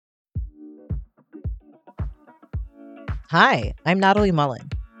Hi, I'm Natalie Mullen,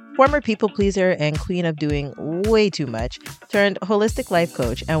 former people pleaser and queen of doing way too much, turned holistic life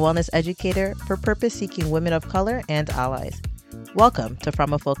coach and wellness educator for purpose seeking women of color and allies. Welcome to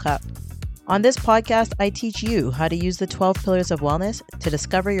From a Full Cup. On this podcast, I teach you how to use the 12 pillars of wellness to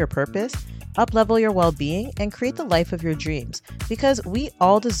discover your purpose, up-level your well-being, and create the life of your dreams, because we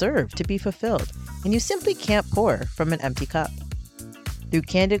all deserve to be fulfilled, and you simply can't pour from an empty cup. Through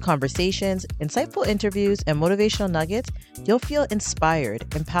candid conversations, insightful interviews, and motivational nuggets, you'll feel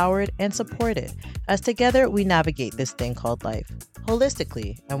inspired, empowered, and supported as together we navigate this thing called life,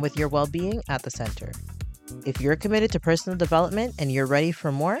 holistically and with your well-being at the center. If you're committed to personal development and you're ready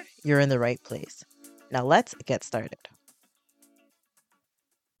for more, you're in the right place. Now let's get started.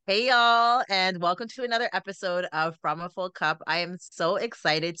 Hey y'all, and welcome to another episode of From a Full Cup. I am so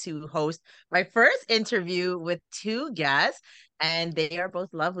excited to host my first interview with two guests, and they are both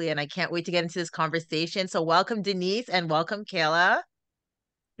lovely, and I can't wait to get into this conversation. So welcome Denise and welcome Kayla.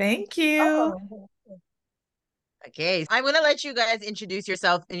 Thank you. Oh. Okay, I'm going to let you guys introduce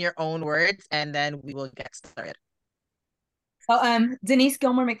yourself in your own words, and then we will get started. Denise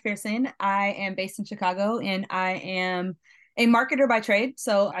Gilmore McPherson. I am based in Chicago, and I am a marketer by trade.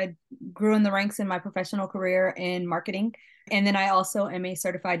 So I grew in the ranks in my professional career in marketing. And then I also am a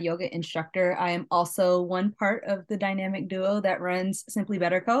certified yoga instructor. I am also one part of the dynamic duo that runs Simply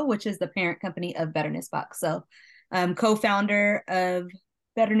Better Co., which is the parent company of Betterness Box. So I'm co-founder of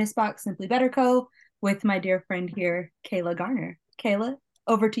Betterness Box, Simply Better Co., with my dear friend here, Kayla Garner. Kayla,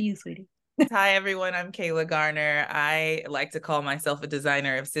 over to you, sweetie. Hi, everyone. I'm Kayla Garner. I like to call myself a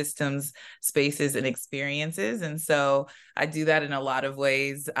designer of systems, spaces, and experiences. And so I do that in a lot of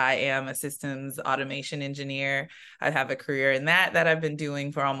ways. I am a systems automation engineer. I have a career in that I've been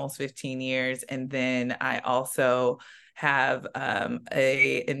doing for almost 15 years. And then I also have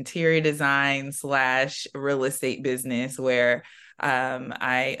a interior design / real estate business where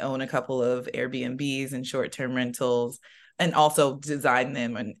I own a couple of Airbnbs and short-term rentals, and also designed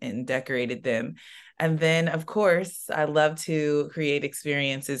them and decorated them. And then, of course, I love to create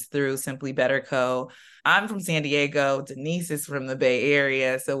experiences through Simply Better Co. I'm from San Diego. Denise is from the Bay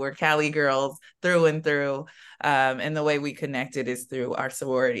Area. So we're Cali girls through and through. And the way we connected is through our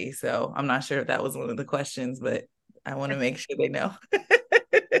sorority. So I'm not sure if that was one of the questions, but I want to make sure they know.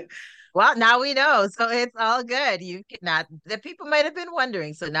 Well, now we know. So it's all good. You cannot, the people might have been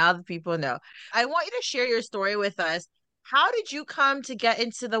wondering. So now the people know. I want you to share your story with us. How did you come to get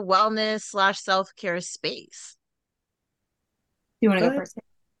into the wellness / self-care space? You want to go first?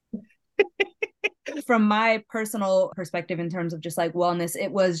 From my personal perspective, in terms of just like wellness,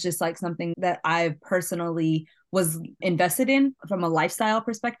 it was just like something that I personally was invested in from a lifestyle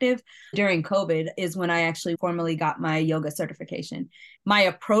perspective. During COVID is when I actually formally got my yoga certification. My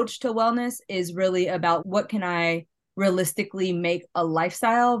approach to wellness is really about what can I realistically make a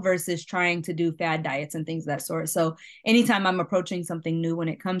lifestyle versus trying to do fad diets and things of that sort. So anytime I'm approaching something new when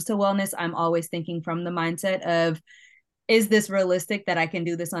it comes to wellness, I'm always thinking from the mindset of, is this realistic that I can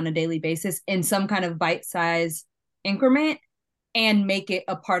do this on a daily basis in some kind of bite-sized increment and make it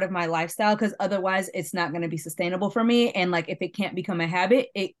a part of my lifestyle? Because otherwise it's not going to be sustainable for me. And like, if it can't become a habit,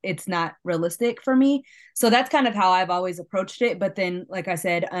 it's not realistic for me. So that's kind of how I've always approached it. But then, like I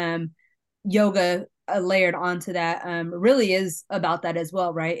said, yoga layered onto that really is about that as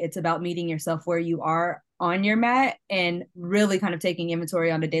well, right? It's about meeting yourself where you are on your mat and really kind of taking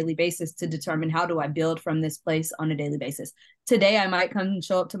inventory on a daily basis to determine, how do I build from this place on a daily basis? Today I might come and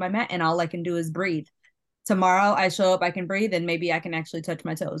show up to my mat and all I can do is breathe. Tomorrow I show up, I can breathe, and maybe I can actually touch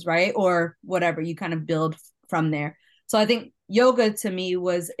my toes, right? Or whatever. You kind of build from there. So I think yoga to me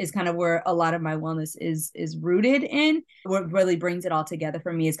is kind of where a lot of my wellness is rooted in. What really brings it all together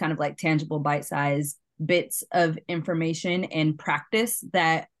for me is kind of like tangible bite-sized bits of information and practice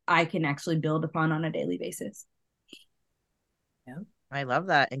that I can actually build upon on a daily basis. Yeah, I love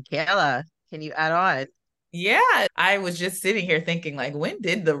that. And Kayla, can you add on? Yeah, I was just sitting here thinking, like, when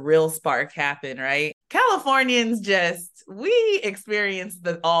did the real spark happen, right? Californians we experience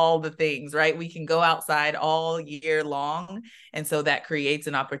all the things, right? We can go outside all year long. And so that creates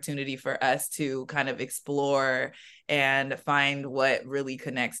an opportunity for us to kind of explore and find what really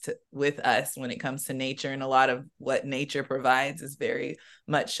connects with us when it comes to nature. And a lot of what nature provides is very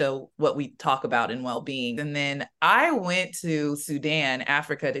much so what we talk about in well-being. And then I went to Sudan,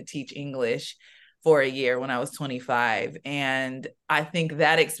 Africa, to teach English for a year when I was 25. And I think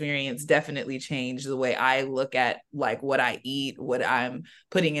that experience definitely changed the way I look at like what I eat, what I'm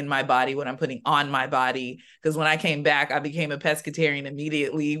putting in my body, what I'm putting on my body. Because when I came back, I became a pescatarian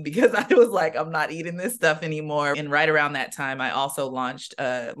immediately because I was like, I'm not eating this stuff anymore. And right around that time, I also launched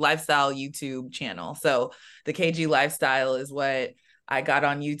a lifestyle YouTube channel. So the KG Lifestyle is what I got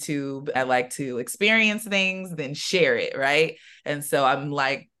on YouTube. I like to experience things, then share it, right? And so I'm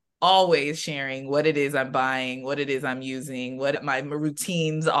like, always sharing what it is I'm buying, what it is I'm using, what my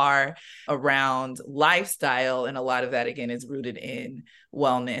routines are around lifestyle. And a lot of that, again, is rooted in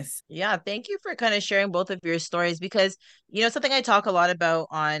wellness. Yeah, thank you for kind of sharing both of your stories because, something I talk a lot about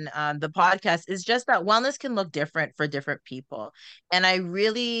on the podcast is just that wellness can look different for different people. And I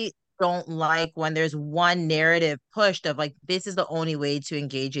really don't like when there's one narrative pushed of like, this is the only way to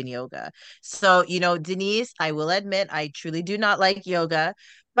engage in yoga. So, Denise, I will admit, I truly do not like yoga.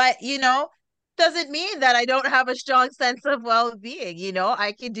 But, doesn't mean that I don't have a strong sense of well-being.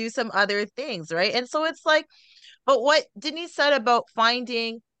 I can do some other things, right? And so it's like, but what Denise said about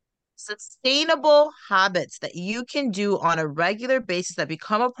finding sustainable habits that you can do on a regular basis that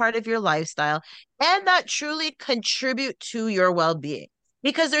become a part of your lifestyle and that truly contribute to your well-being.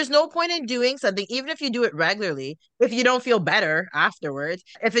 Because there's no point in doing something, even if you do it regularly, if you don't feel better afterwards,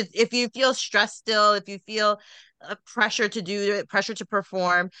 if you feel stressed still, if you feel pressure to do it, pressure to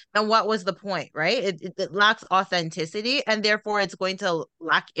perform, then what was the point, right? It lacks authenticity and therefore it's going to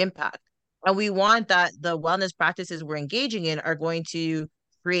lack impact. And we want that the wellness practices we're engaging in are going to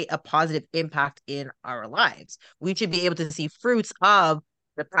create a positive impact in our lives. We should be able to see fruits of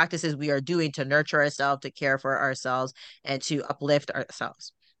the practices we are doing to nurture ourselves, to care for ourselves, and to uplift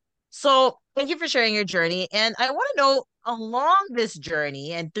ourselves. So, thank you for sharing your journey. And I want to know along this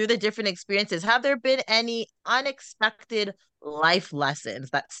journey and through the different experiences, have there been any unexpected life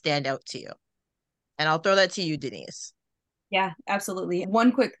lessons that stand out to you? And I'll throw that to you, Denise. Yeah, absolutely.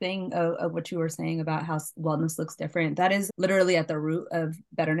 One quick thing of what you were saying about how wellness looks different. That is literally at the root of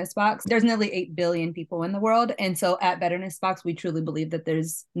Betterness Box. There's nearly 8 billion people in the world. And so at Betterness Box, we truly believe that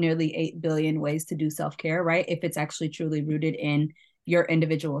there's nearly 8 billion ways to do self-care, right? If it's actually truly rooted in your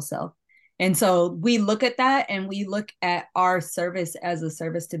individual self. And so we look at that and we look at our service as a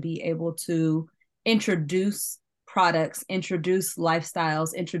service to be able to introduce products, introduce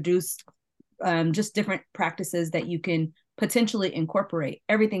lifestyles, introduce just different practices that you can potentially incorporate.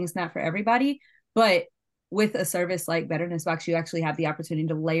 Everything is not for everybody, but with a service like Betterness Box, you actually have the opportunity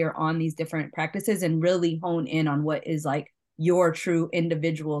to layer on these different practices and really hone in on what is like your true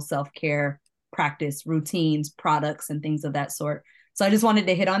individual self-care practice, routines, products, and things of that sort. So I just wanted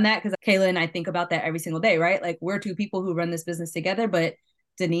to hit on that because Kayla and I think about that every single day, right? Like we're two people who run this business together, but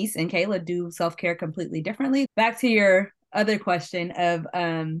Denise and Kayla do self-care completely differently. Back to your other question of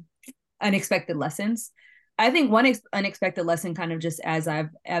unexpected lessons. I think one unexpected lesson kind of just as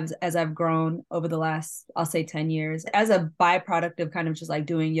I've grown over the last, I'll say 10 years, as a byproduct of kind of just like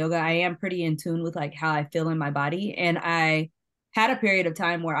doing yoga, I am pretty in tune with like how I feel in my body. And I had a period of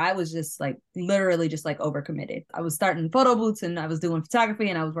time where I was just like literally just like overcommitted. I was starting photo booths and I was doing photography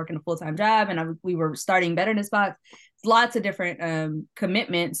and I was working a full-time job and we were starting Betterness Box, lots of different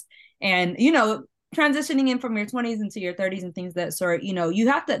commitments. And, transitioning in from your 20s into your 30s and things that sort, you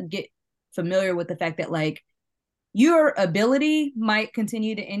have to get familiar with the fact that like your ability might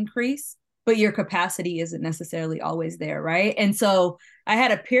continue to increase, but your capacity isn't necessarily always there, right? And so I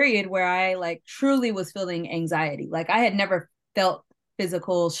had a period where I like truly was feeling anxiety. Like I had never felt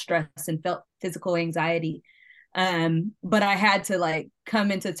physical stress and felt physical anxiety. But I had to like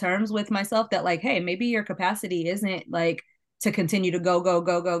come into terms with myself that like, hey, maybe your capacity isn't like to continue to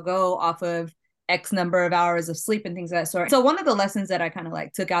go off of X number of hours of sleep and things of that sort. So one of the lessons that I kind of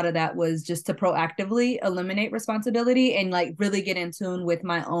like took out of that was just to proactively eliminate responsibility and like really get in tune with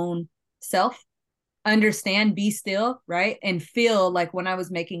my own self, understand, be still, right? And feel like when I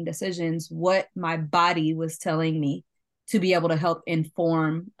was making decisions, what my body was telling me to be able to help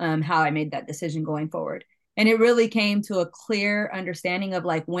inform how I made that decision going forward. And it really came to a clear understanding of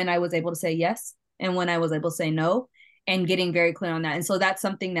like when I was able to say yes and when I was able to say no, and getting very clear on that. And so that's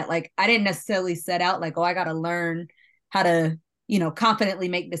something that like I didn't necessarily set out like, oh, I got to learn how to, confidently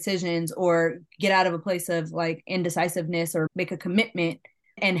make decisions or get out of a place of like indecisiveness or make a commitment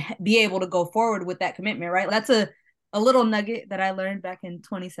and be able to go forward with that commitment, right? That's a little nugget that I learned back in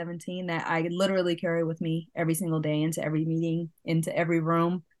 2017 that I literally carry with me every single day into every meeting, into every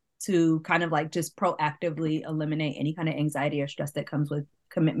room to kind of like just proactively eliminate any kind of anxiety or stress that comes with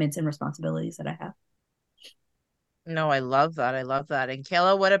commitments and responsibilities that I have. No, I love that. I love that. And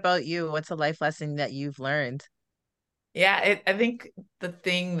Kayla, what about you? What's a life lesson that you've learned? Yeah, I think the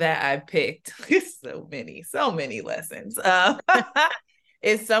thing that I picked is so many lessons.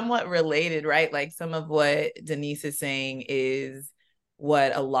 Is somewhat related, right? Like some of what Denise is saying is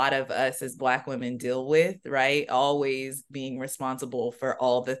what a lot of us as Black women deal with, right? Always being responsible for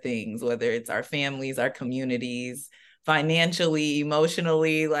all the things, whether it's our families, our communities, financially,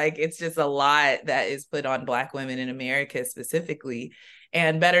 emotionally, like it's just a lot that is put on Black women in America specifically.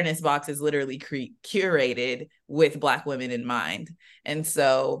 And Betterness Box is literally curated with Black women in mind. And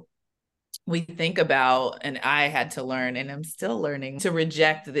so we think about, and I had to learn, and I'm still learning to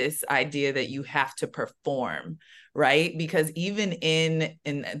reject this idea that you have to perform, right? Because even and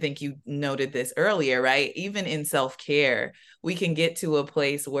I think you noted this earlier, right? Even in self-care, we can get to a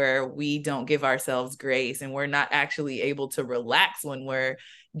place where we don't give ourselves grace and we're not actually able to relax when we're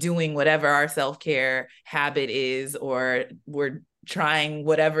doing whatever our self-care habit is, or we're trying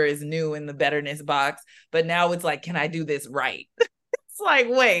whatever is new in the Betterness Box. But now it's like, can I do this right? Like,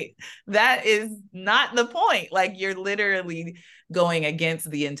 wait, that is not the point. Like, you're literally going against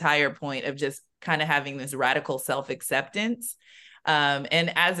the entire point of just kind of having this radical self-acceptance.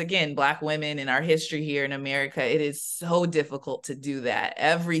 And as again, Black women in our history here in America, it is so difficult to do that.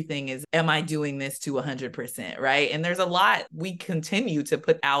 Everything is, am I doing this to 100%? Right. And there's a lot we continue to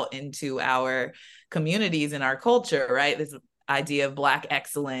put out into our communities and our culture, right? This idea of Black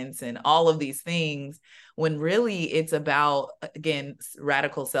excellence and all of these things, when really it's about, again,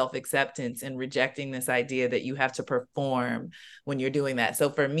 radical self-acceptance and rejecting this idea that you have to perform when you're doing that. So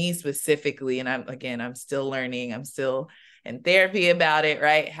for me specifically, and I'm still learning, I'm still in therapy about it,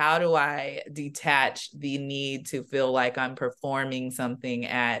 right? How do I detach the need to feel like I'm performing something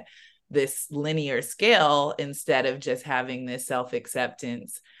at this linear scale instead of just having this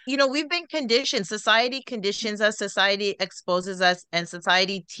self-acceptance? We've been conditioned. Society conditions us, society exposes us, and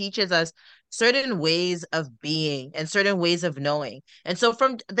society teaches us certain ways of being and certain ways of knowing. And so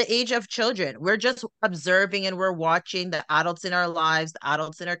from the age of children, we're just observing and we're watching the adults in our lives, the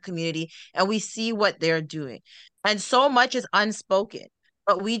adults in our community, and we see what they're doing. And so much is unspoken,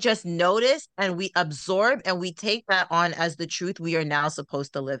 but we just notice and we absorb and we take that on as the truth we are now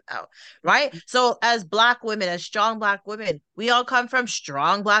supposed to live out, right? So as Black women, as strong Black women, we all come from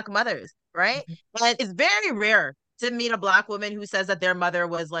strong Black mothers, right? And it's very rare to meet a Black woman who says that their mother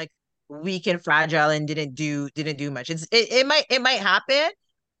was like weak and fragile and didn't do much. It might happen.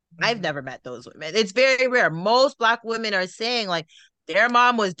 I've never met those women. It's very rare. Most Black women are saying like their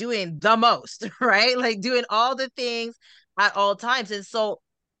mom was doing the most, right? Like doing all the things at all times. And so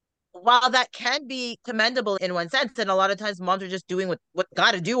while that can be commendable in one sense, and a lot of times moms are just doing what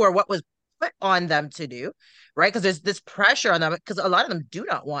got to do or what was put on them to do, right? Because there's this pressure on them because a lot of them do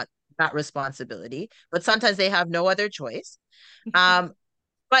not want that responsibility, but sometimes they have no other choice.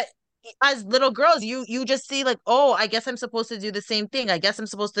 But as little girls, you just see like, oh, I guess I'm supposed to do the same thing. I guess I'm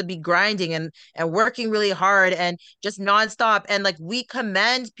supposed to be grinding and working really hard and just nonstop. And like we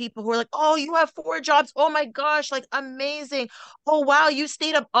commend people who are like, oh, you have 4 jobs. Oh my gosh, like amazing. Oh wow, you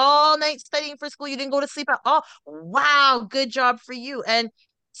stayed up all night studying for school. You didn't go to sleep at all. Wow, good job for you. And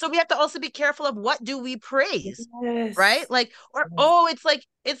so we have to also be careful of what do we praise, Yes. right? Like, or oh, it's like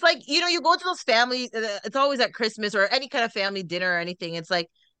you go to those family. It's always at Christmas or any kind of family dinner or anything. It's like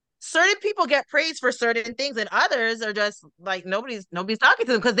certain people get praised for certain things, and others are just like nobody's talking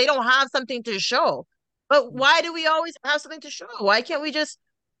to them because they don't have something to show. But why do we always have something to show? Why can't we just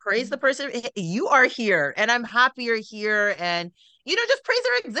praise the person? You are here, and I'm happy you're here, and just praise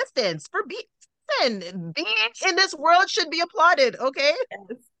their existence for being in this world should be applauded. Okay,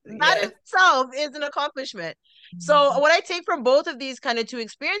 Yes. that Yes. itself is an accomplishment. So what I take from both of these kind of two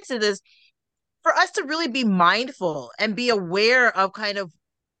experiences is for us to really be mindful and be aware of kind of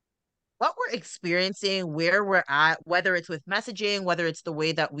what we're experiencing, where we're at, whether it's with messaging, whether it's the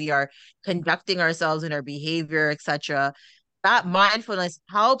way that we are conducting ourselves in our behavior, etc. That mindfulness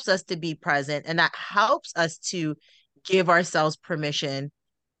helps us to be present and that helps us to give ourselves permission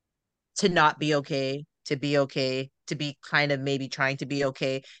to not be okay, to be kind of maybe trying to be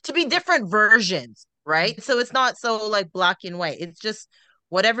okay, to be different versions, right? So it's not so like black and white. It's just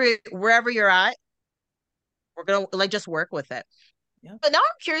whatever, wherever you're at, we're gonna like just work with it. Yeah. But now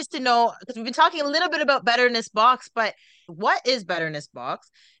I'm curious to know because we've been talking a little bit about Betterness Box, but what is Betterness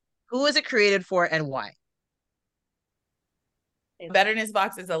Box? Who is it created for and why? Betterness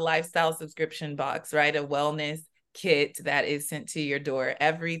Box is a lifestyle subscription box, right? A wellness kit that is sent to your door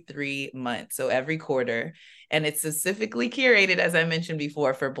every 3 months, so every quarter. And it's specifically curated, as I mentioned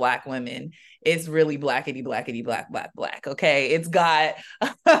before, for Black women. It's really blackety, blackety, black, black, black. Okay. It's got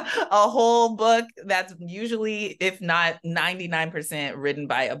a whole book that's usually, if not 99%, written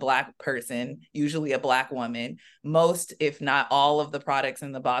by a Black person, usually a Black woman. Most, if not all, of the products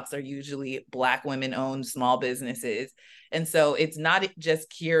in the box are usually Black women owned small businesses. And so it's not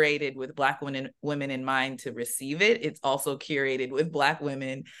just curated with Black women in mind to receive it. It's also curated with Black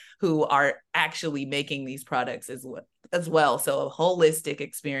women who are actually making these products as well. So a holistic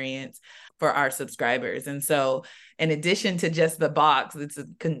experience for our subscribers. And so in addition to just the box, it's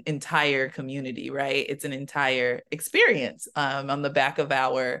an entire community, right? It's an entire experience. On the back of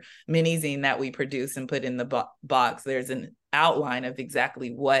our mini zine that we produce and put in the box, there's an outline of exactly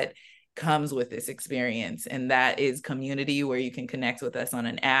what comes with this experience. And that is community, where you can connect with us on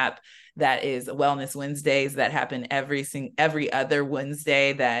an app. That is Wellness Wednesdays that happen every other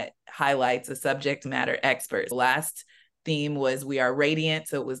Wednesday that highlights a subject matter expert. Last theme was We Are Radiant.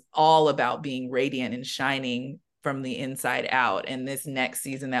 So it was all about being radiant and shining from the inside out. And this next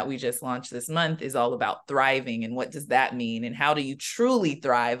season that we just launched this month is all about thriving. And what does that mean? And how do you truly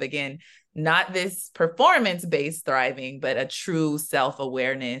thrive? Again, not this performance-based thriving, but a true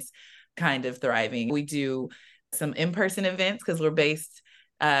self-awareness kind of thriving. We do some in-person events because we're based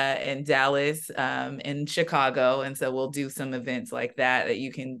in Dallas, in Chicago. And so we'll do some events like that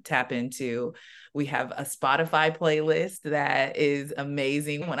you can tap into. We have a Spotify playlist that is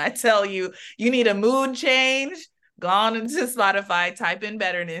amazing. When I tell you, you need a mood change, go on into Spotify, type in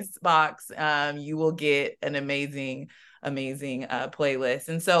Betterness Box. You will get an amazing playlist.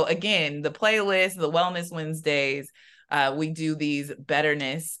 And so again, the playlist, the Wellness Wednesdays, we do these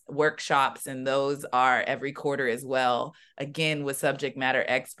betterness workshops, and those are every quarter as well, again, with subject matter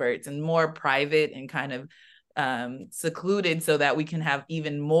experts and more private and kind of secluded, so that we can have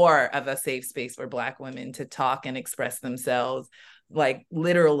even more of a safe space for Black women to talk and express themselves. Like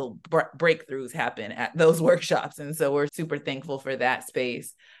literal breakthroughs happen at those workshops. And so we're super thankful for that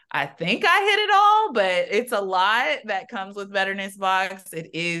space. I think I hit it all, but it's a lot that comes with Betterness Box.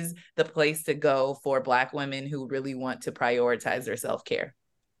 It is the place to go for Black women who really want to prioritize their self-care.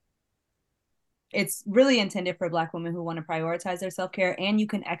 It's really intended for Black women who want to prioritize their self-care, and you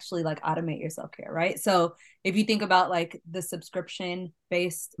can actually like automate your self-care, right? So if you think about like the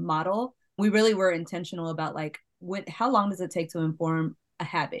subscription-based model, we really were intentional about like, how long does it take to inform a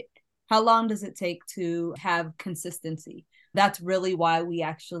habit? How long does it take to have consistency? That's really why we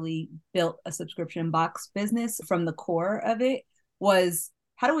actually built a subscription box business. From the core of it was,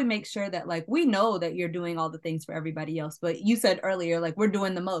 how do we make sure that like, we know that you're doing all the things for everybody else, but you said earlier, like we're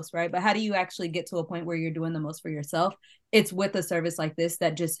doing the most, right? But how do you actually get to a point where you're doing the most for yourself? It's with a service like this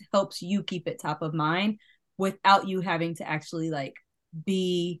that just helps you keep it top of mind without you having to actually like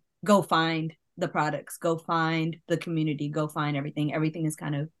go find the products, go find the community, go find everything. Everything is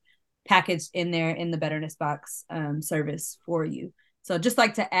kind of packaged in there in the Betterness Box service for you. So just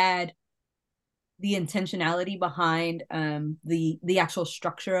like to add the intentionality behind the actual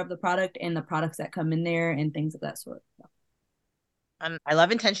structure of the product and the products that come in there and things of that sort. I love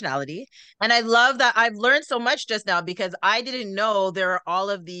intentionality. And I love that I've learned so much just now, because I didn't know there are all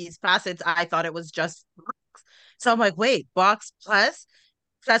of these facets. I thought it was just box. So I'm like, wait, box plus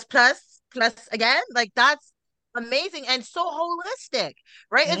again? Like that's amazing and so holistic,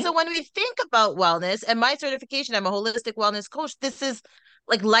 right? Mm-hmm. And so when we think about wellness, and my certification, I'm a holistic wellness coach, this is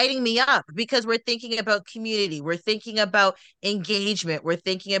like lighting me up, because we're thinking about community, we're thinking about engagement, we're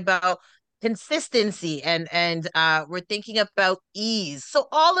thinking about consistency, and we're thinking about ease. So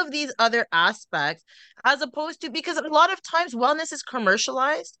all of these other aspects, as opposed to, because a lot of times wellness is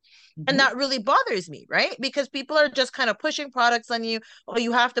commercialized, mm-hmm. and that really bothers me, right? Because people are just kind of pushing products on you. Oh,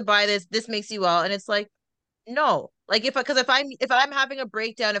 you have to buy this makes you well. And it's like, no, like if I'm having a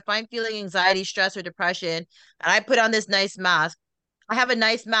breakdown, if I'm feeling anxiety, stress, or depression, and I put on this nice mask, I have a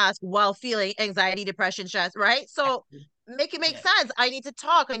nice mask while feeling anxiety, depression, stress, right? So make it make sense. I need to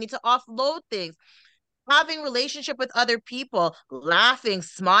talk. I need to offload things. Having relationship with other people, laughing,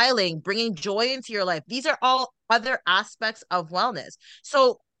 smiling, bringing joy into your life. These are all other aspects of wellness.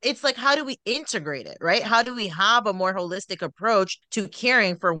 So it's like, how do we integrate it, right? How do we have a more holistic approach to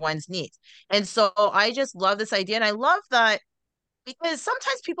caring for one's needs? And so I just love this idea. And I love that, because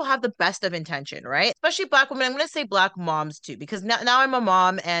sometimes people have the best of intention, right? Especially Black women. I'm going to say Black moms too, because now I'm a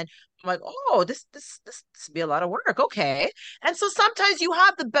mom, and I'm like, oh, this be a lot of work. Okay. And so sometimes you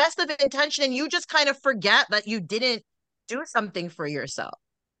have the best of intention and you just kind of forget that you didn't do something for yourself.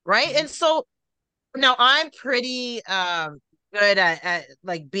 Right. Mm-hmm. And so now I'm pretty good at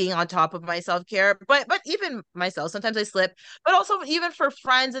like being on top of my self-care, but even myself, sometimes I slip, but also even for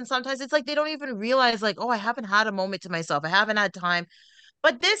friends, and sometimes it's like they don't even realize like, oh, I haven't had a moment to myself, I haven't had time.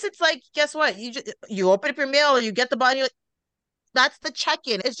 But this, it's like, guess what, you open up your mail or you get the body, that's the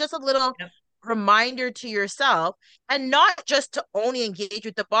check-in. It's just a little Yep. reminder to yourself, and not just to only engage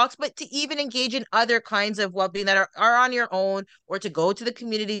with the box, but to even engage in other kinds of well-being that are on your own, or to go to the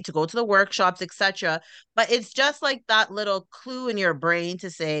community, to go to the workshops, etc. But it's just like that little clue in your brain to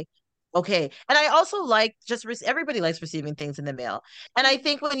say, okay. And I also like just everybody likes receiving things in the mail. And I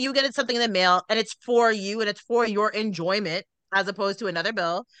think when you get something in the mail and it's for you and it's for your enjoyment, as opposed to another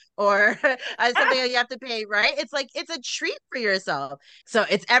bill or as something that you have to pay, right? It's like it's a treat for yourself. So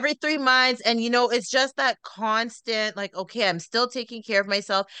it's every 3 months. And, it's just that constant, like, okay, I'm still taking care of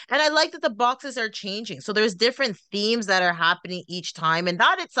myself. And I like that the boxes are changing. So there's different themes that are happening each time. And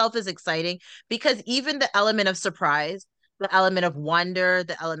that itself is exciting, because even the element of surprise, the element of wonder,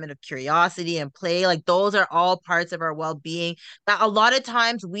 the element of curiosity and play, like those are all parts of our well being that a lot of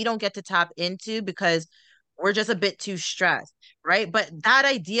times we don't get to tap into because we're just a bit too stressed, right? But that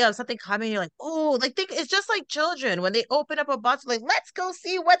idea of something coming, you're like, oh, like think it's just like children when they open up a box, like, let's go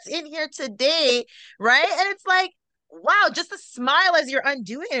see what's in here today, right? And it's like, wow, just a smile as you're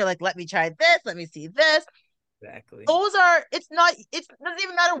undoing it. You're like, let me try this, let me see this. Exactly. Those are, it's not, it doesn't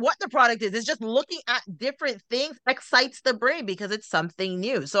even matter what the product is. It's just looking at different things excites the brain because it's something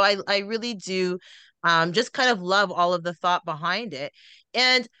new. So I really do just kind of love all of the thought behind it.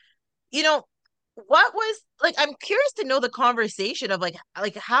 And you know, what was like, I'm curious to know the conversation of like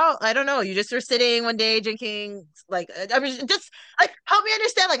how, I don't know, you just were sitting one day drinking, like, I mean, just like help me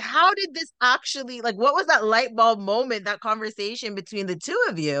understand, like, how did this actually, like, what was that light bulb moment, that conversation between the two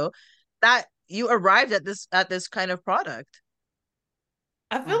of you, that you arrived at this kind of product?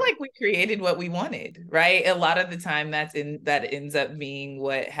 I feel like we created what we wanted, right? A lot of the time that ends up being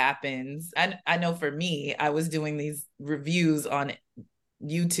what happens. I know for me, I was doing these reviews on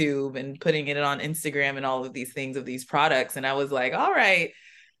YouTube and putting it on Instagram and all of these things of these products. And I was like, all right,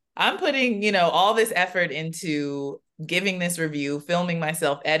 I'm putting, all this effort into giving this review, filming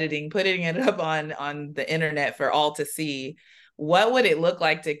myself, editing, putting it up on the internet for all to see. What would it look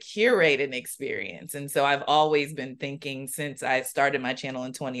like to curate an experience? And so I've always been thinking, since I started my channel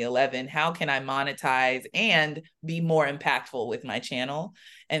in 2011, how can I monetize and be more impactful with my channel?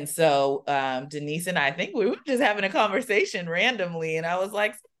 And so Denise and I think we were just having a conversation randomly, and I was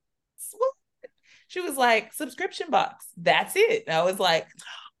like, what? She was like, subscription box, that's it. And I was like,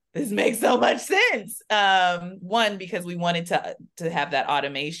 this makes so much sense. One, because we wanted to have that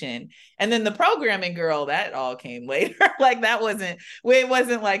automation, and then the programming girl, that all came later. Like it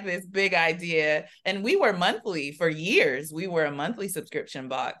wasn't like this big idea. And we were monthly for years. We were a monthly subscription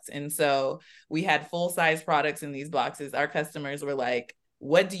box, and so we had full size products in these boxes. Our customers were like,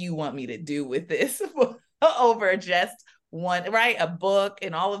 "What do you want me to do with this?" Over just one, right? A book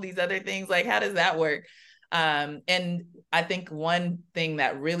and all of these other things. Like, how does that work? And I think one thing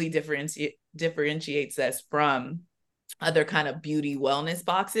that really differentiates us from other kind of beauty wellness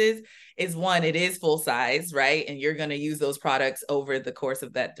boxes is, one, it is full size, right? And you're going to use those products over the course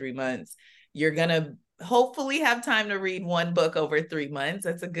of that 3 months. You're going to hopefully have time to read one book over 3 months.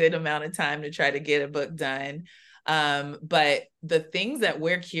 That's a good amount of time to try to get a book done. But the things that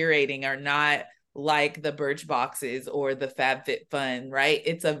we're curating are not like the Birch boxes or the FabFitFun, right?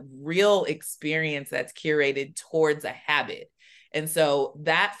 It's a real experience that's curated towards a habit. And so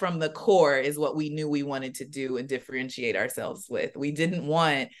that from the core is what we knew we wanted to do and differentiate ourselves with. We didn't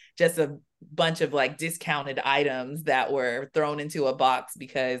want just a bunch of like discounted items that were thrown into a box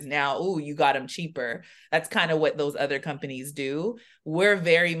because now, oh, you got them cheaper. That's kind of what those other companies do. We're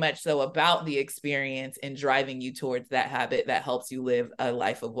very much so about the experience and driving you towards that habit that helps you live a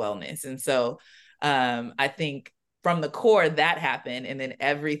life of wellness. And so I think from the core that happened, and then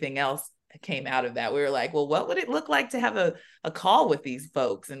everything else came out of that. We were like, well, what would it look like to have a call with these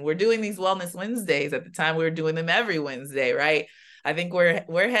folks? And we're doing these Wellness Wednesdays. At the time, we were doing them every Wednesday, right? I think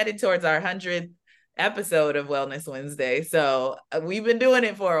we're headed towards our 100th episode of Wellness Wednesday. So we've been doing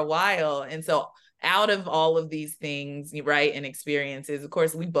it for a while. And so out of all of these things, right, and experiences, of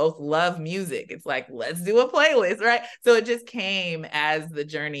course, we both love music. It's like, let's do a playlist, right? So it just came as the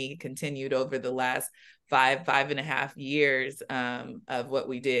journey continued over the last 5.5 years of what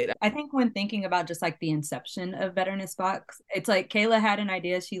we did. I think when thinking about just like the inception of Betterness Box, it's like Kayla had an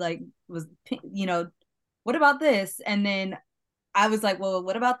idea. She like was, what about this? And then I was like, well,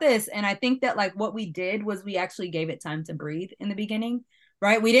 what about this? And I think that like what we did was we actually gave it time to breathe in the beginning,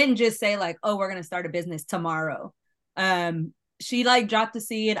 right? We didn't just say like, oh, we're going to start a business tomorrow. she like dropped the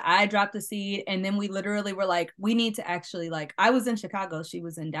seed, I dropped the seed, and then we literally were like, we need to actually, like, I was in Chicago, she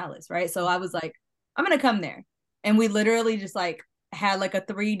was in Dallas, right? So I was like, I'm gonna come there. And we literally just like had like a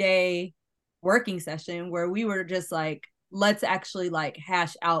 3-day working session where we were just like, let's actually like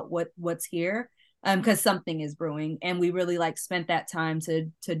hash out what's here, because something is brewing. And we really like spent that time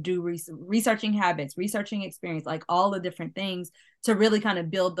to do researching habits, researching experience, like all the different things to really kind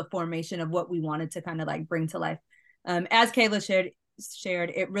of build the formation of what we wanted to kind of like bring to life. As Kayla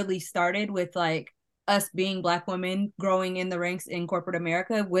shared, it really started with like us being Black women growing in the ranks in corporate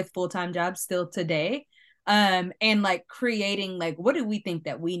America with full-time jobs still today. And like creating like, what do we think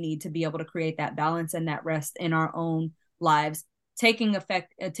that we need to be able to create that balance and that rest in our own lives, paying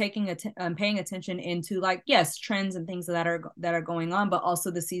attention into like, yes, trends and things that are going on, but also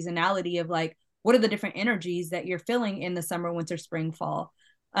the seasonality of like, what are the different energies that you're feeling in the summer, winter, spring, fall.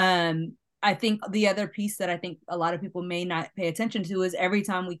 I think the other piece that I think a lot of people may not pay attention to is every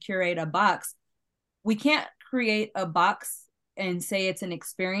time we curate a box, we can't create a box and say it's an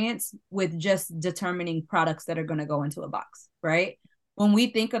experience with just determining products that are going to go into a box, right? When we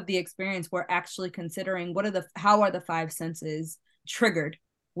think of the experience, we're actually considering how are the 5 senses triggered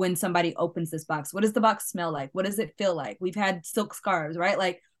when somebody opens this box? What does the box smell like? What does it feel like? We've had silk scarves, right?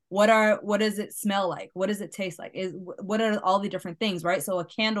 Like what does it smell like? What does it taste like? What are all the different things, right? So a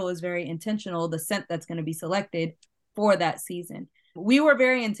candle is very intentional, the scent that's going to be selected for that season. We were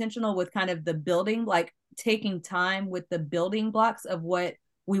very intentional with kind of the building, like taking time with the building blocks of what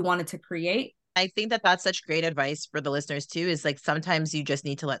we wanted to create. I think that that's such great advice for the listeners too, is like sometimes you just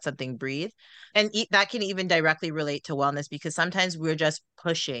need to let something breathe. And that can even directly relate to wellness, because sometimes we're just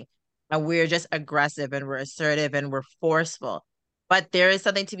pushing and we're just aggressive and we're assertive and we're forceful. But there is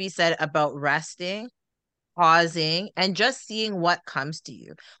something to be said about resting, pausing, and just seeing what comes to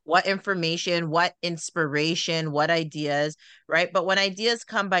you, what information, what inspiration, what ideas, right? But when ideas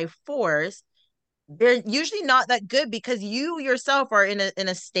come by force, they're usually not that good because you yourself are in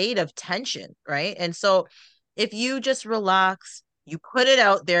a state of tension, right? And so if you just relax, you put it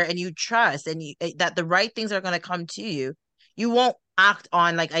out there and you trust and that the right things are going to come to you, you won't act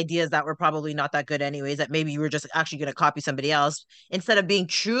on like ideas that were probably not that good anyways, that maybe you were just actually going to copy somebody else, instead of being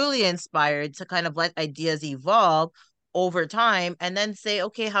truly inspired to kind of let ideas evolve over time and then say,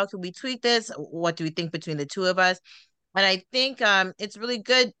 okay, how can we tweak this? What do we think between the two of us? And I think it's really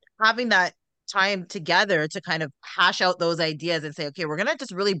good having that time together to kind of hash out those ideas and say, okay, we're gonna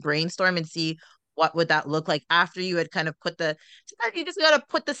just really brainstorm and see what would that look like after you had kind of sometimes you just gotta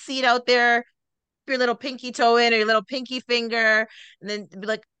put the seed out there, your little pinky toe in or your little pinky finger, and then be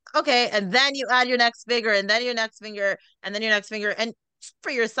like, okay, and then you add your next finger and then your next finger and then your next finger. And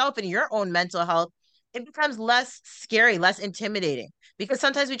for yourself and your own mental health, it becomes less scary, less intimidating. Because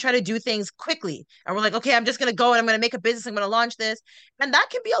sometimes we try to do things quickly and we're like, okay, I'm just going to go and I'm going to make a business. I'm going to launch this. And that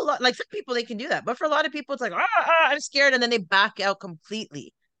can be a lot. Like some people, they can do that. But for a lot of people, it's like, I'm scared. And then they back out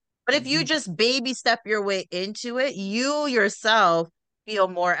completely. But if you just baby step your way into it, you yourself feel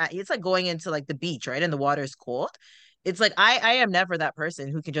more at, it's like going into like the beach, right? And the water is cold. It's like, I am never that person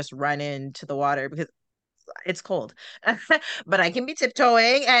who can just run into the water because it's cold. But I can be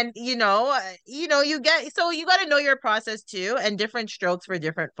tiptoeing and you get, so you got to know your process too, and different strokes for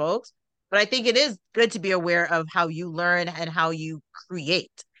different folks. But I think it is good to be aware of how you learn and how you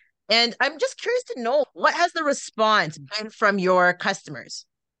create. And I'm just curious to know, what has the response been from your customers?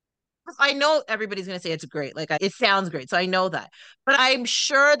 I know everybody's going to say it's great. Like it sounds great. So I know that. But I'm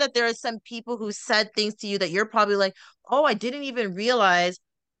sure that there are some people who said things to you that you're probably like, oh, I didn't even realize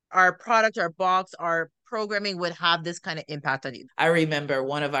our product, our box, our programming would have this kind of impact on you. I remember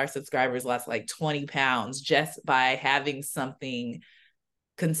one of our subscribers lost like 20 pounds just by having something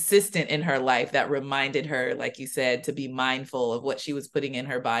consistent in her life that reminded her, like you said, to be mindful of what she was putting in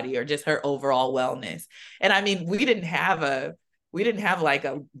her body or just her overall wellness. And I mean, we didn't have like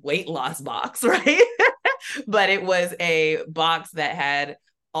a weight loss box, right? But it was a box that had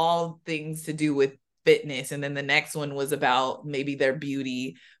all things to do with fitness. And then the next one was about maybe their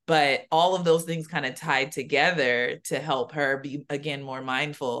beauty, but all of those things kind of tied together to help her be, again, more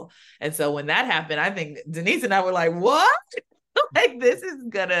mindful. And so when that happened, I think Denise and I were like, what? Like, this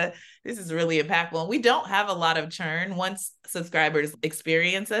is really impactful. And we don't have a lot of churn. Once subscribers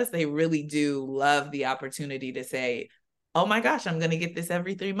experience us, they really do love the opportunity to say, oh my gosh, I'm going to get this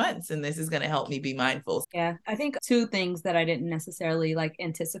every 3 months and this is going to help me be mindful. Yeah, I think 2 things that I didn't necessarily like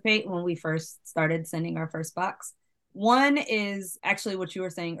anticipate when we first started sending our first box. One is actually what you were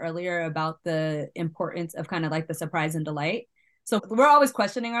saying earlier about the importance of kind of like the surprise and delight. So we're always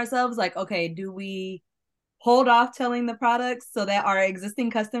questioning ourselves like, okay, do we hold off telling the products so that our existing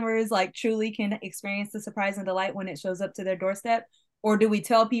customers like truly can experience the surprise and delight when it shows up to their doorstep? Or do we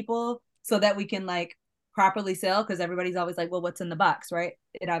tell people so that we can like properly sell? Because everybody's always like, well, what's in the box, right?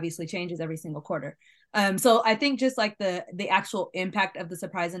 It obviously changes every single quarter. So I think just like the actual impact of the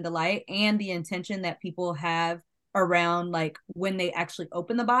surprise and delight and the intention that people have around like when they actually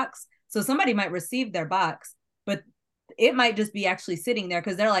open the box. So somebody might receive their box, but it might just be actually sitting there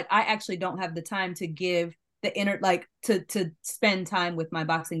because they're like, I actually don't have the time to give the inner like to spend time with my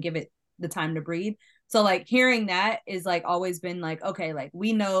box and give it the time to breathe. So like hearing that is like always been like, okay, like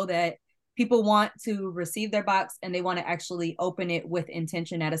we know that people want to receive their box and they want to actually open it with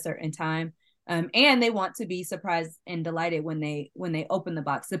intention at a certain time. And they want to be surprised and delighted when they open the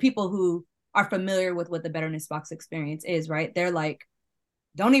box. The people who are familiar with what the Betterness box experience is, right? They're like,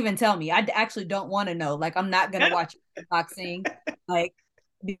 don't even tell me. I actually don't want to know. Like, I'm not going to watch unboxing, like,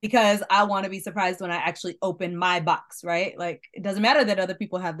 because I want to be surprised when I actually open my box, right? Like, it doesn't matter that other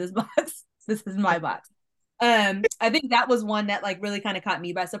people have this box. This is my box. I think that was one that like really kind of caught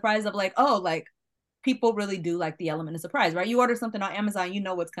me by surprise of like, oh, like people really do like the element of surprise, right? You order something on Amazon, you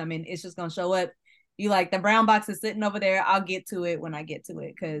know what's coming. It's just going to show up. You like the brown box is sitting over there. I'll get to it when I get to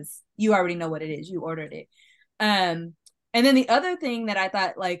it because you already know what it is. You ordered it. And then the other thing that I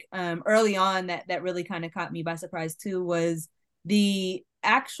thought like early on that really kind of caught me by surprise too was the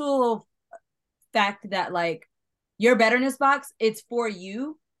actual fact that like your Betterness box, it's for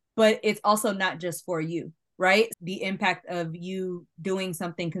you, but it's also not just for you, right? The impact of you doing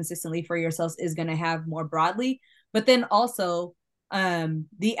something consistently for yourselves is going to have more broadly, but then also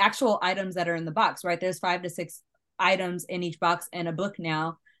the actual items that are in the box, right? There's 5 to 6 items in each box and a book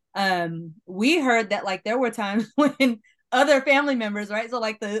now. We heard that like there were times when other family members, right? So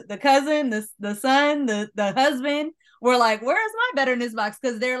like the cousin, the son, the husband were like, where's my Betterness box?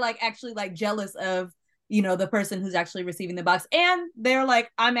 Because they're like actually like jealous of, you know, the person who's actually receiving the box. And they're like,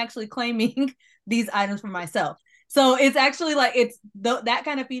 I'm actually claiming these items for myself. So it's actually like that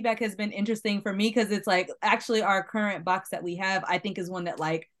kind of feedback has been interesting for me because it's like actually our current box that we have, I think is one that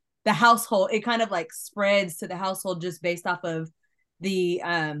like the household, it kind of like spreads to the household just based off of the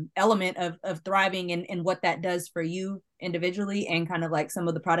element of thriving and what that does for you individually and kind of like some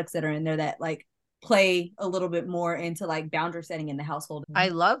of the products that are in there that like play a little bit more into like boundary setting in the household. I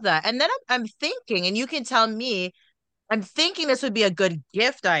love that. And then I'm thinking, and you can tell me, I'm thinking this would be a good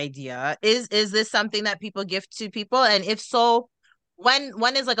gift idea. Is this something that people gift to people? And if so, when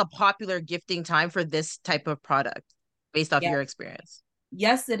is like a popular gifting time for this type of product based off Yeah. your experience?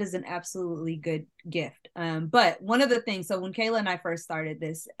 Yes, it is an absolutely good gift. But one of the things, so when Kayla and I first started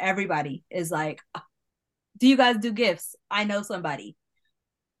this, everybody is like, do you guys do gifts? I know somebody.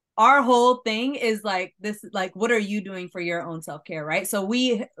 Our whole thing is like this, like, what are you doing for your own self-care, right? So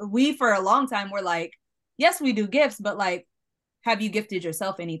we for a long time were like, yes, we do gifts, but like, have you gifted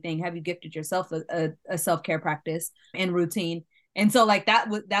yourself anything? Have you gifted yourself a self-care practice and routine? And so like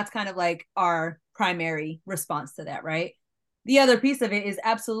that's kind of like our primary response to that, right? The other piece of it is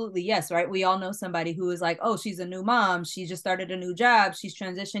absolutely yes, right? We all know somebody who is like, oh, she's a new mom, she just started a new job, she's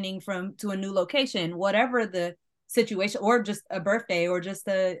transitioning from to a new location, whatever the situation, or just a birthday, or just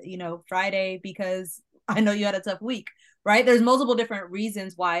a, you know, Friday because I know you had a tough week, right? There's multiple different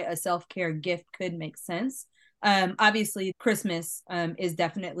reasons why a self-care gift could make sense. Obviously Christmas is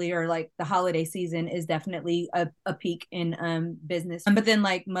definitely, or like the holiday season is definitely a peak in business, but then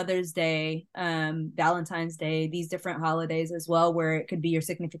like Mother's Day, Valentine's Day, these different holidays as well, where it could be your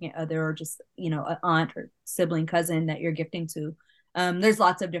significant other or just, you know, an aunt or sibling, cousin that you're gifting to. There's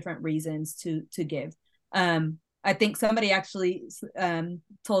lots of different reasons to give. I think somebody actually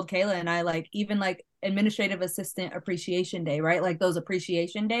told Kayla and I, like, even like administrative assistant appreciation day, right? Like those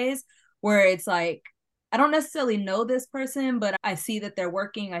appreciation days where it's like, I don't necessarily know this person, but I see that they're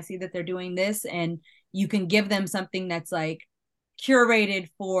working. I see that they're doing this. And you can give them something that's like curated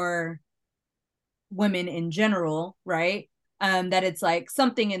for women in general, right? That it's like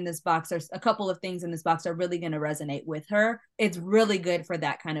something in this box or a couple of things in this box are really going to resonate with her. It's really good for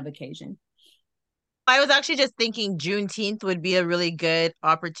that kind of occasion. I was actually just thinking Juneteenth would be a really good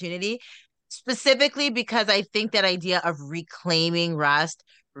opportunity, specifically because I think that idea of reclaiming rest,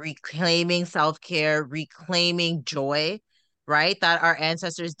 reclaiming self-care, reclaiming joy, right? That our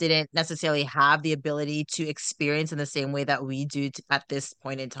ancestors didn't necessarily have the ability to experience in the same way that we do at this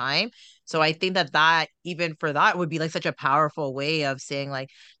point in time. So I think that even for that would be like such a powerful way of saying like,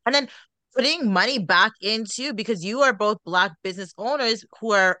 and then putting money back into, because you are both Black business owners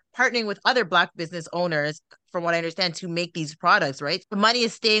who are partnering with other Black business owners, from what I understand, to make these products, right? The money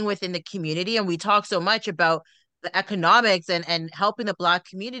is staying within the community. And we talk so much about the economics and helping the Black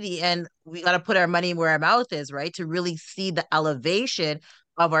community. And we got to put our money where our mouth is, right? To really see the elevation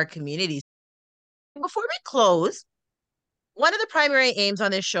of our communities. Before we close, one of the primary aims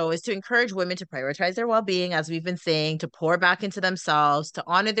on this show is to encourage women to prioritize their well-being, as we've been saying, to pour back into themselves, to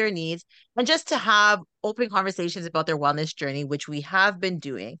honor their needs, and just to have open conversations about their wellness journey, which we have been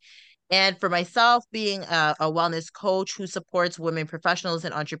doing. And for myself, being a wellness coach who supports women professionals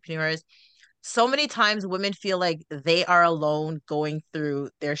and entrepreneurs, so many times women feel like they are alone going through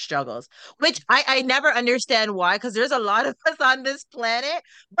their struggles, which I never understand why, because there's a lot of us on this planet.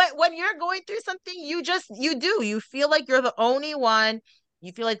 But when you're going through something, you feel like you're the only one.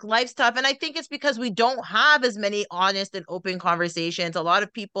 You feel like life's tough. And I think it's because we don't have as many honest and open conversations. A lot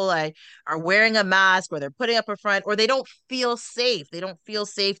of people are wearing a mask, or they're putting up a front, or they don't feel safe. They don't feel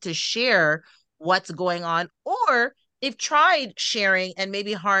safe to share what's going on, or they've tried sharing and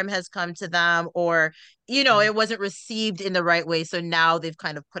maybe harm has come to them, or it wasn't received in the right way, so now they've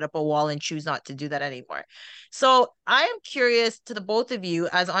kind of put up a wall and choose not to do that anymore. So I am curious, to the both of you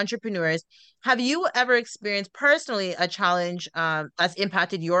as entrepreneurs, have you ever experienced personally a challenge that's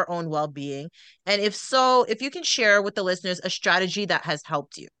impacted your own well-being? And if so, if you can share with the listeners a strategy that has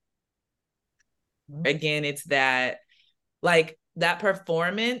helped you. Again, it's that, like, that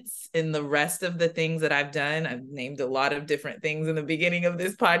performance in the rest of the things that I've done. I've named a lot of different things in the beginning of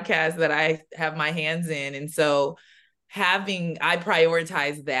this podcast that I have my hands in. And so I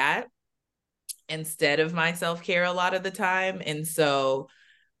prioritize that instead of my self-care a lot of the time. And so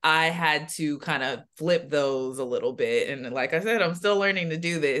I had to kind of flip those a little bit. And like I said, I'm still learning to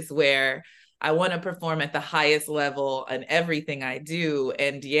do this, where I want to perform at the highest level in everything I do.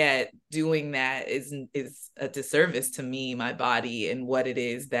 And yet doing that is a disservice to me, my body, and what it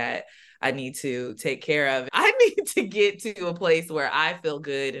is that I need to take care of. I need to get to a place where I feel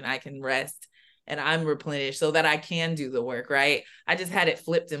good and I can rest and I'm replenished so that I can do the work, right? I just had it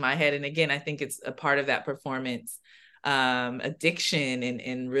flipped in my head. And again, I think it's a part of that performance addiction,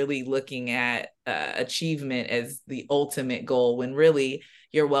 and really looking at achievement as the ultimate goal, when really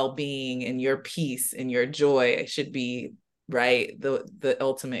your well-being and your peace and your joy should be, right, the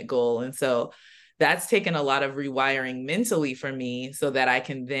ultimate goal. And so that's taken a lot of rewiring mentally for me, so that I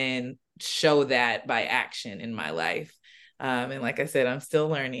can then show that by action in my life. And like I said, I'm still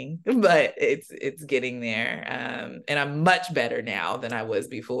learning, but it's getting there. And I'm much better now than I was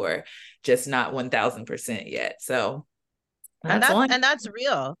before, just not 1000% yet. So And that's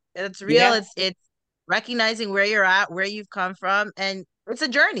real. It's real. Yeah. It's recognizing where you're at, where you've come from, and it's a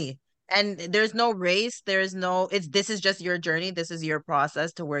journey. And there's no race. This is just your journey. This is your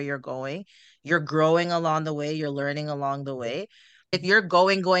process to where you're going. You're growing along the way. You're learning along the way. If you're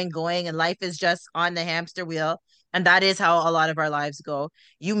going, and life is just on the hamster wheel, and that is how a lot of our lives go,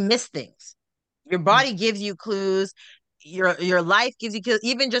 you miss things. Your body gives you clues. Your life gives you,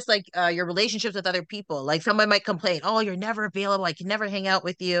 even just like your relationships with other people. Like, someone might complain, oh, you're never available, I can never hang out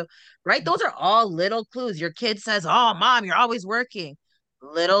with you, right? Those are all little clues. Your kid says, oh, mom, you're always working.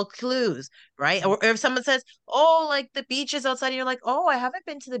 Little clues, right? Or if someone says, oh, like, the beach is outside, and you're like, oh, I haven't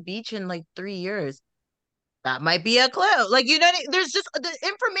been to the beach in like 3 years. That might be a clue. Like, there's just, the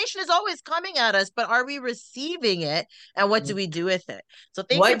information is always coming at us, but are we receiving it? And what do we do with it? So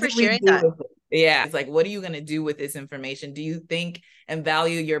thank you for sharing that. Yeah. It's like, what are you going to do with this information? Do you think and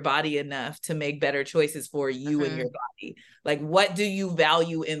value your body enough to make better choices for you and your body? Like, what do you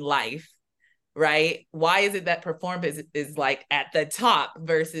value in life? Right? Why is it that performance is like at the top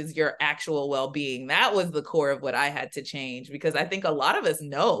versus your actual well-being? That was the core of what I had to change, because I think a lot of us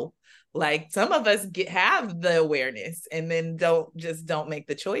know, like, some of us have the awareness and then don't make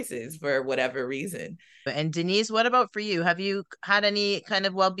the choices for whatever reason. And Denise, what about for you? Have you had any kind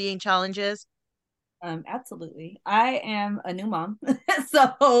of well-being challenges? Absolutely. I am a new mom,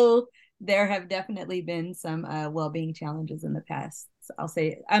 so there have definitely been some well-being challenges in the past. So I'll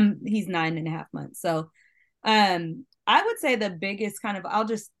say he's 9.5 months. So I would say the biggest kind of, I'll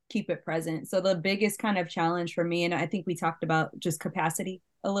just keep it present. So the biggest kind of challenge for me, and I think we talked about just capacity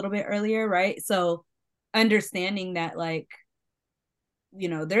a little bit earlier, right? So understanding that, like,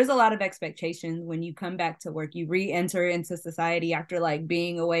 there's a lot of expectations when you come back to work, you re-enter into society after like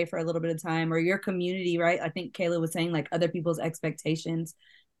being away for a little bit of time, or your community, right? I think Kayla was saying, like, other people's expectations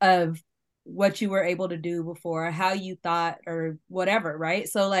of what you were able to do before, how you thought, or whatever, right?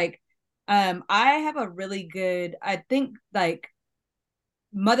 So like, I have a really good, I think, like,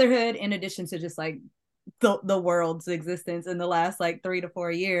 motherhood, in addition to just like the world's existence in the last like 3 to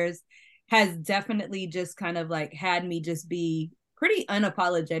 4 years, has definitely just kind of like had me just be pretty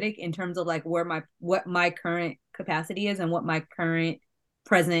unapologetic in terms of like what my current capacity is and what my current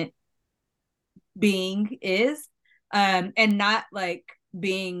present being is. And not like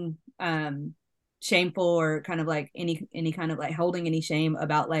being shameful or kind of like any kind of like holding any shame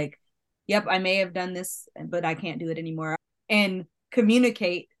about like, yep, I may have done this, but I can't do it anymore. And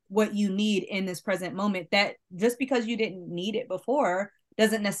communicate what you need in this present moment, that just because you didn't need it before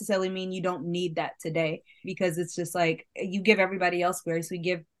doesn't necessarily mean you don't need that today, because it's just like you give everybody else grace. We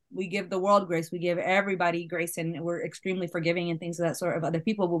give the world grace. We give everybody grace, and we're extremely forgiving and things of that sort of other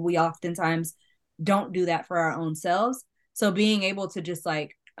people, but we oftentimes don't do that for our own selves. So being able to just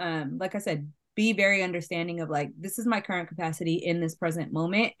like I said, be very understanding of like, this is my current capacity in this present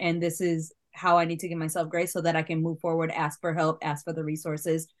moment, and this is how I need to give myself grace so that I can move forward, ask for help, ask for the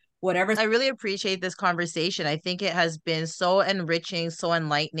resources, whatever. I really appreciate this conversation. I think it has been so enriching, so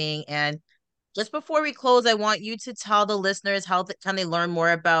enlightening. And just before we close, I want you to tell the listeners how can they learn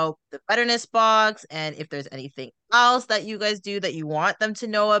more about the Betterness Box, and if there's anything else that you guys do that you want them to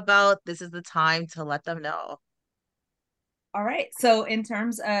know about, this is the time to let them know. All right. So in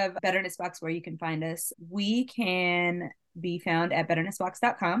terms of Betterness Box, where you can find us, we can be found at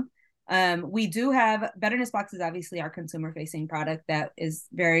betternessbox.com. We do have Betterness Box is obviously our consumer facing product that is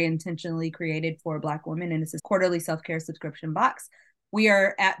very intentionally created for Black women, and it's a quarterly self-care subscription box. We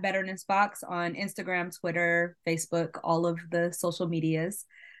are at Betterness Box on Instagram, Twitter, Facebook, all of the social medias.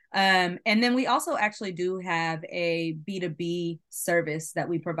 And then we also actually do have a B2B service that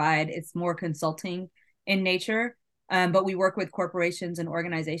we provide. It's more consulting in nature. But we work with corporations and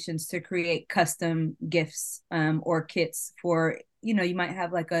organizations to create custom gifts or kits for, you know, you might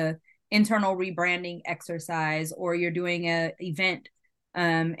have like a internal rebranding exercise, or you're doing a event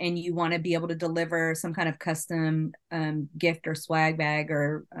and you want to be able to deliver some kind of custom gift or swag bag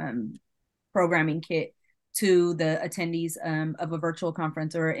or programming kit to the attendees of a virtual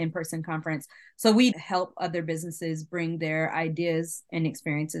conference or in-person conference. So we help other businesses bring their ideas and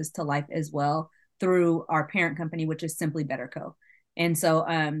experiences to life as well through our parent company, which is Simply Better Co. And so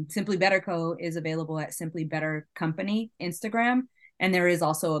Simply Better Co is available at Simply Better Company Instagram. And there is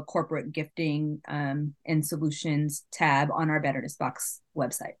also a corporate gifting and solutions tab on our Betterness Box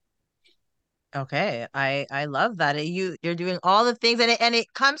website. Okay, I love that. You're doing all the things, and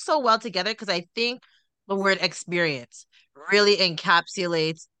it comes so well together, because I think the word experience really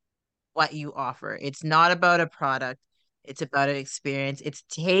encapsulates what you offer. It's not about a product, it's about an experience. It's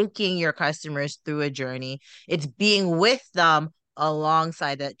taking your customers through a journey, it's being with them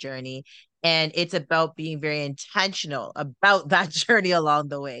alongside that journey. And it's about being very intentional about that journey along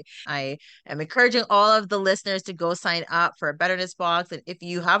the way. I am encouraging all of the listeners to go sign up for a Betterness Box. And if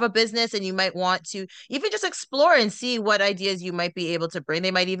you have a business and you might want to even just explore and see what ideas you might be able to bring,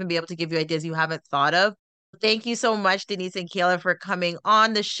 they might even be able to give you ideas you haven't thought of. Thank you so much, Denise and Kayla, for coming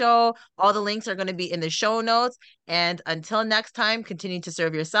on the show. All the links are going to be in the show notes. And until next time, continue to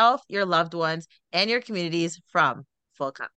serve yourself, your loved ones, and your communities from full cup.